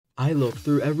I looked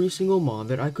through every single mod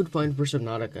that I could find for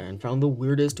Subnautica and found the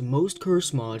weirdest, most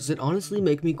cursed mods that honestly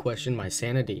make me question my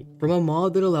sanity. From a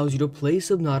mod that allows you to play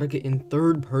Subnautica in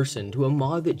third person to a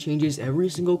mod that changes every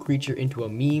single creature into a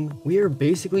meme, we are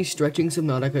basically stretching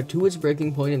Subnautica to its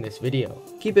breaking point in this video.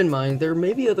 Keep in mind, there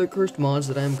may be other cursed mods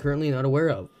that I am currently not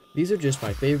aware of. These are just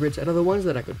my favorites out of the ones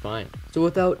that I could find. So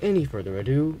without any further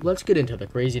ado, let's get into the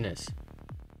craziness.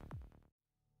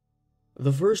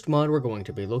 The first mod we're going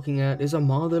to be looking at is a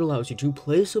mod that allows you to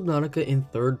play Subnautica in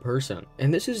third person,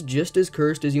 and this is just as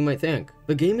cursed as you might think.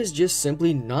 The game is just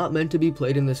simply not meant to be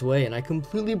played in this way, and I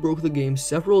completely broke the game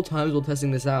several times while testing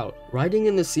this out. Riding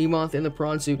in the Seamoth in the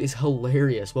prawn suit is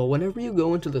hilarious, while whenever you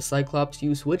go into the Cyclops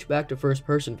you switch back to first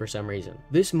person for some reason.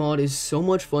 This mod is so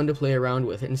much fun to play around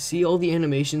with and see all the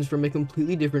animations from a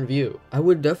completely different view. I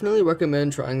would definitely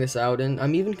recommend trying this out, and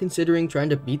I'm even considering trying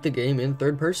to beat the game in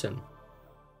third person.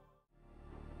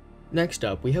 Next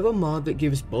up, we have a mod that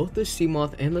gives both the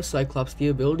Seamoth and the Cyclops the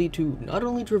ability to not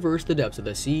only traverse the depths of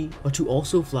the sea, but to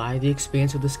also fly the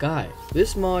expanse of the sky.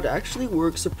 This mod actually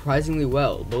works surprisingly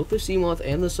well. Both the Seamoth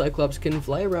and the Cyclops can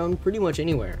fly around pretty much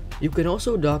anywhere. You can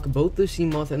also dock both the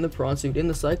Seamoth and the prawn suit in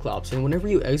the Cyclops, and whenever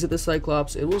you exit the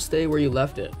Cyclops, it will stay where you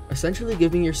left it, essentially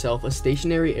giving yourself a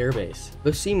stationary airbase.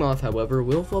 The Seamoth, however,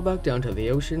 will fall back down to the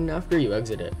ocean after you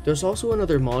exit it. There's also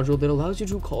another module that allows you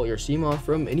to call your Seamoth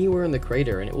from anywhere in the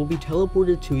crater, and it will be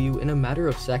teleported to you in a matter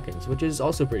of seconds, which is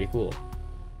also pretty cool.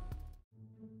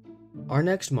 Our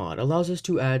next mod allows us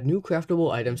to add new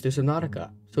craftable items to Subnautica.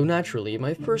 So naturally,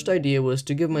 my first idea was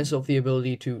to give myself the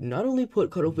ability to not only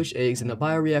put cuttlefish eggs in the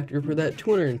bioreactor for that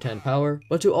 210 power,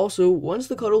 but to also, once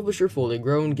the cuttlefish are fully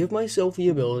grown, give myself the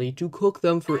ability to cook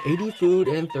them for 80 food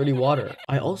and 30 water.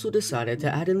 I also decided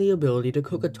to add in the ability to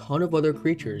cook a ton of other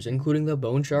creatures, including the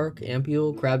bone shark,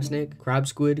 ampiel, crab snake, crab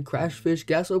squid, crashfish,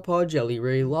 gasopod, jelly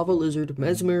ray, lava lizard,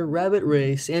 mesmer, rabbit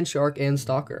ray, sand shark, and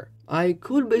stalker. I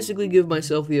could basically give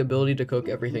myself the ability to cook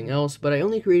everything else, but I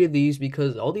only created these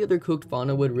because all the other cooked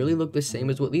fauna would really look the same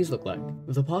as what these look like.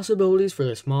 The possibilities for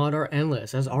this mod are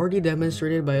endless, as already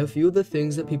demonstrated by a few of the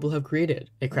things that people have created.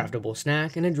 A craftable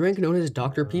snack and a drink known as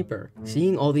Dr. Peeper.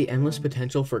 Seeing all the endless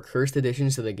potential for cursed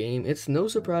additions to the game, it's no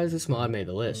surprise this mod made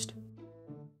the list.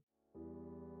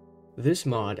 This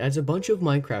mod adds a bunch of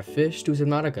Minecraft fish to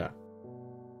Subnautica.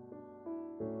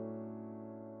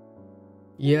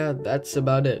 Yeah, that's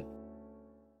about it.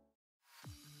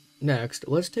 Next,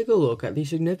 let's take a look at the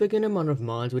significant amount of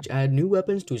mods which add new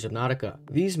weapons to Subnautica.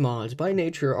 These mods by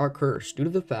nature are cursed due to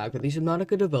the fact that the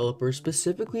Subnautica developers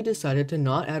specifically decided to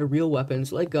not add real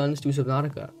weapons like guns to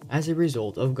Subnautica, as a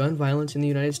result of gun violence in the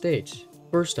United States.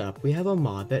 First up, we have a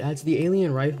mod that adds the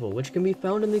alien rifle, which can be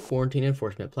found in the quarantine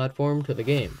enforcement platform, to the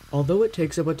game. Although it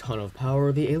takes up a ton of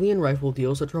power, the alien rifle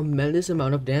deals a tremendous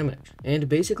amount of damage, and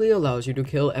basically allows you to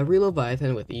kill every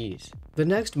leviathan with ease. The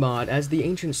next mod adds the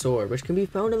ancient sword, which can be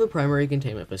found in the primary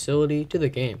containment facility, to the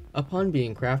game. Upon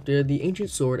being crafted, the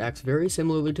ancient sword acts very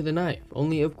similarly to the knife,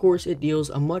 only of course it deals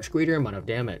a much greater amount of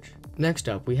damage. Next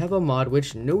up, we have a mod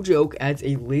which, no joke, adds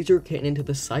a laser cannon to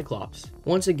the Cyclops.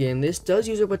 Once again, this does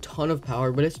use up a ton of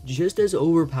power, but it's just as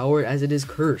overpowered as it is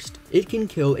cursed. It can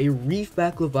kill a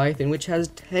reefback leviathan which has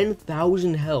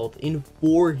 10,000 health in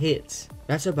 4 hits.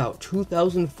 That's about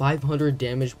 2,500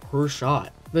 damage per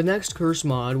shot. The next curse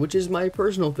mod, which is my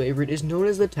personal favorite, is known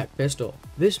as the Tech Pistol.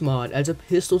 This mod adds a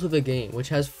pistol to the game, which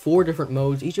has 4 different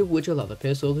modes, each of which allow the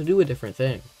pistol to do a different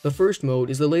thing. The first mode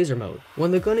is the laser mode.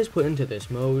 When the gun is put into this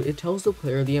mode, it tells the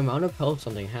player the amount of health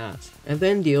something has, and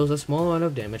then deals a small amount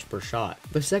of damage per shot.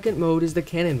 The second mode is the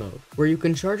cannon mode, where you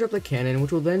can charge up the cannon,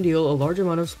 which will then deal a large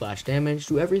amount of splash damage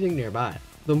to everything nearby.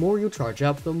 The more you charge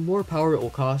up, the more power it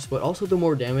will cost, but also the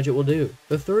more damage it will do.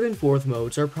 The third and fourth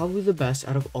modes are probably the best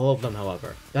out of all of them,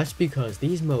 however. That's because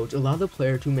these modes allow the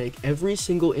player to make every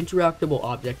single interactable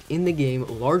object in the game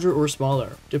larger or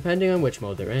smaller, depending on which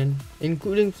mode they're in,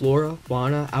 including flora,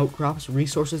 fauna, outcrops,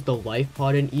 resources, the life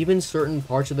pod, and even certain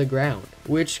parts of the ground,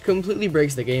 which completely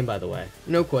breaks the game, by the way.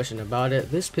 No question about it,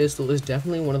 this pistol is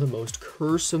definitely one of the most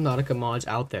cursed Subnautica mods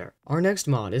out there. Our next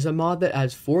mod is a mod that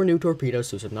adds 4 new torpedoes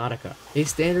to Subnautica. A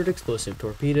standard explosive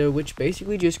torpedo, which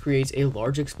basically just creates a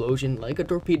large explosion like a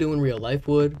torpedo in real life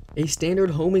would. A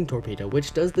standard homing torpedo,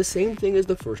 which does the same thing as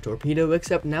the first torpedo,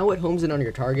 except now it homes in on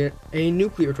your target. A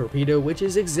nuclear torpedo, which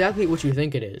is exactly what you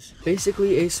think it is.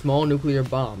 Basically a small nuclear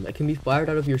bomb that can be fired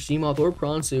out of your Seamoth or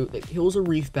prawn suit that kills a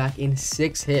reefback in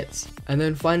 6 hits. And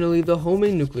then finally the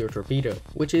homing nuclear torpedo,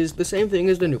 which is the same thing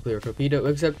as the nuclear torpedo,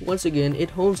 except once again it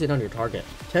homes in on your target.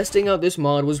 Testing out this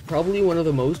mod was probably one of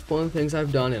the most fun things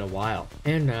I've done in a while.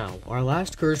 And now, our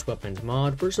last cursed weapons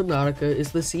mod for Subnautica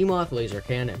is the Seamoth laser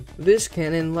cannon. This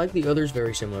cannon, like the others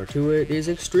very similar to it, is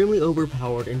extremely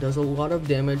overpowered and does a lot of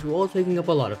damage while taking up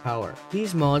a lot of power.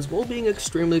 These mods, while being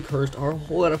extremely cursed, are a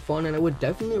whole lot of fun and I would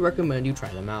definitely recommend you try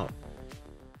them out.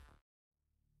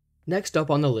 Next up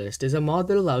on the list is a mod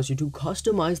that allows you to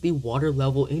customize the water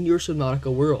level in your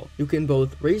Subnautica world. You can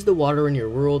both raise the water in your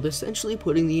world, essentially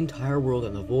putting the entire world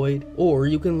in the void, or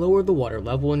you can lower the water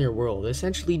level in your world,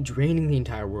 essentially draining the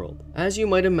entire world. As you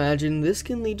might imagine, this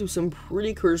can lead to some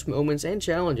pretty cursed moments and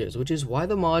challenges, which is why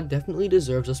the mod definitely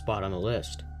deserves a spot on the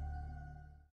list.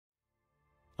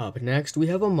 Up next, we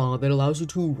have a mod that allows you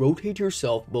to rotate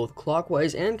yourself both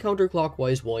clockwise and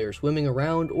counterclockwise while you're swimming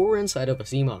around or inside of a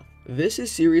Seamoth. This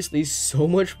is seriously so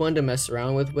much fun to mess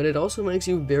around with, but it also makes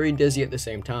you very dizzy at the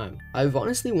same time. I've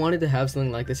honestly wanted to have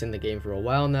something like this in the game for a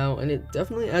while now, and it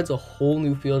definitely adds a whole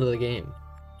new feel to the game.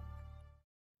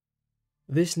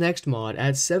 This next mod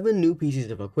adds 7 new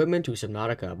pieces of equipment to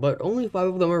Subnautica, but only 5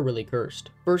 of them are really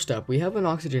cursed. First up, we have an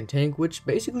oxygen tank, which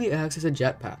basically acts as a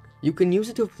jetpack. You can use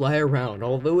it to fly around,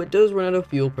 although it does run out of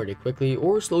fuel pretty quickly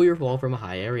or slow your fall from a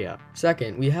high area.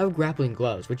 Second, we have grappling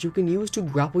gloves, which you can use to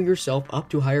grapple yourself up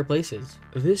to higher places.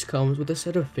 This comes with a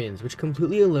set of fins, which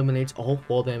completely eliminates all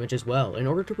fall damage as well, in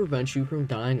order to prevent you from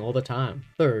dying all the time.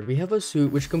 Third, we have a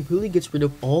suit which completely gets rid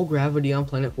of all gravity on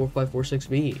planet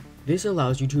 4546b. This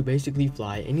allows you to basically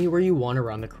fly anywhere you want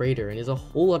around the crater and is a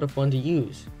whole lot of fun to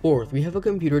use. Fourth, we have a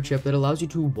computer chip that allows you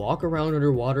to walk around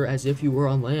underwater as if you were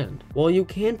on land. While you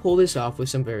can pull this off with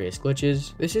some various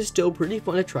glitches, this is still pretty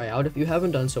fun to try out if you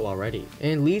haven't done so already,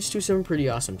 and leads to some pretty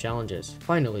awesome challenges.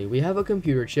 Finally, we have a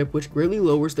computer chip which greatly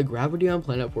lowers the gravity on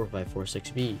planet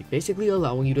 4546b, basically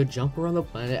allowing you to jump around the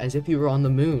planet as if you were on the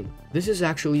moon. This is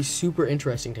actually super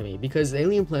interesting to me because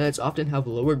alien planets often have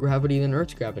lower gravity than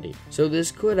Earth's gravity, so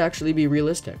this could actually be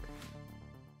realistic.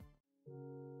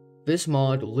 This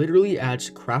mod literally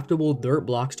adds craftable dirt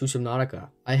blocks to Subnautica.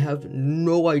 I have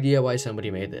no idea why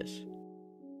somebody made this.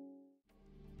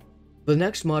 The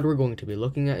next mod we're going to be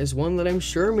looking at is one that I'm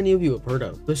sure many of you have heard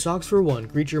of, the Socks for One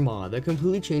creature mod that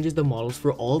completely changes the models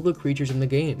for all of the creatures in the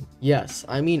game. Yes,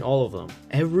 I mean all of them.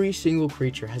 Every single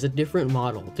creature has a different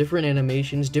model, different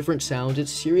animations, different sounds.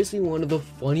 It's seriously one of the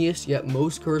funniest yet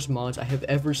most cursed mods I have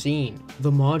ever seen.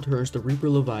 The mod turns the Reaper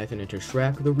Leviathan into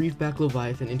Shrek, the Reefback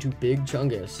Leviathan into Big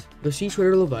Chungus, the Sea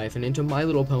Treader Leviathan into My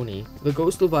Little Pony, the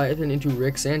Ghost Leviathan into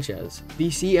Rick Sanchez,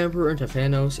 the Sea Emperor into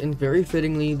Thanos, and very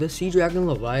fittingly, the Sea Dragon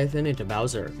Leviathan into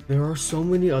Bowser. There are so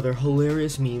many other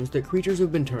hilarious memes that creatures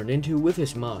have been turned into with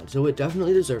this mod, so it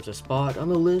definitely deserves a spot on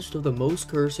the list of the most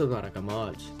cursed Subnautica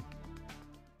mods.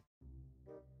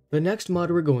 The next mod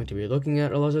we're going to be looking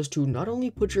at allows us to not only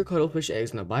put your cuttlefish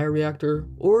eggs in a bioreactor,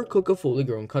 or cook a fully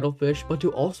grown cuttlefish, but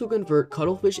to also convert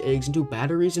cuttlefish eggs into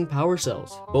batteries and power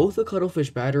cells. Both the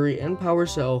cuttlefish battery and power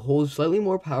cell hold slightly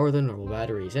more power than normal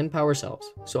batteries and power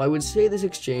cells, so I would say this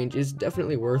exchange is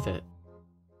definitely worth it.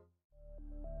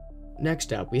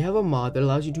 Next up, we have a mod that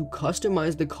allows you to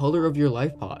customize the color of your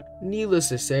life pod. Needless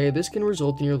to say, this can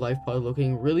result in your life pod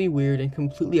looking really weird and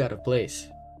completely out of place.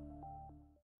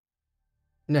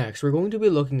 Next, we're going to be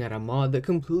looking at a mod that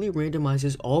completely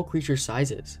randomizes all creature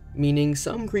sizes, meaning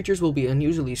some creatures will be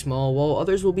unusually small while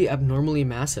others will be abnormally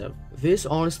massive. This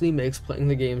honestly makes playing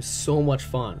the game so much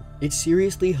fun. It's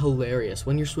seriously hilarious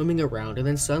when you're swimming around and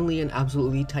then suddenly an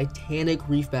absolutely titanic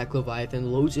Reefback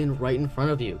Leviathan loads in right in front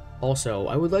of you. Also,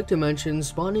 I would like to mention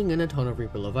spawning in a ton of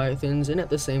Reaper Leviathans and at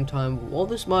the same time, while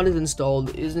this mod is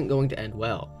installed, isn't going to end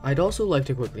well. I'd also like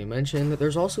to quickly mention that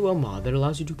there's also a mod that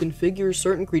allows you to configure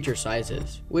certain creature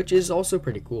sizes, which is also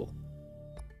pretty cool.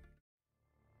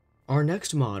 Our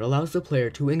next mod allows the player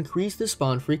to increase the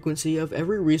spawn frequency of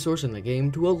every resource in the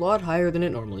game to a lot higher than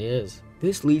it normally is.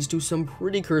 This leads to some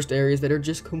pretty cursed areas that are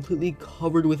just completely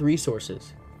covered with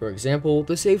resources. For example,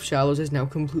 the Safe Shallows is now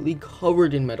completely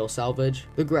covered in metal salvage,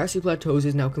 the Grassy Plateaus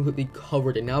is now completely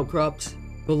covered in outcrops,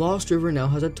 the Lost River now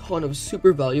has a ton of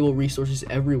super valuable resources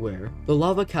everywhere, the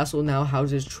Lava Castle now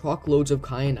houses truckloads of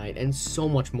kyanite, and so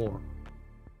much more.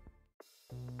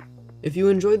 If you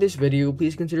enjoyed this video,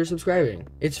 please consider subscribing.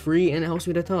 It's free and it helps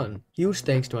me a ton. Huge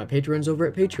thanks to my patrons over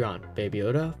at Patreon, Baby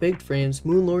Yoda, Faked Frames,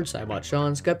 Moonlord, Cybot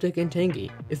Sean, Skeptic, and Tangy.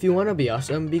 If you want to be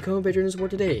awesome, become a patron and support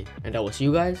today, and I will see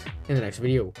you guys in the next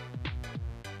video.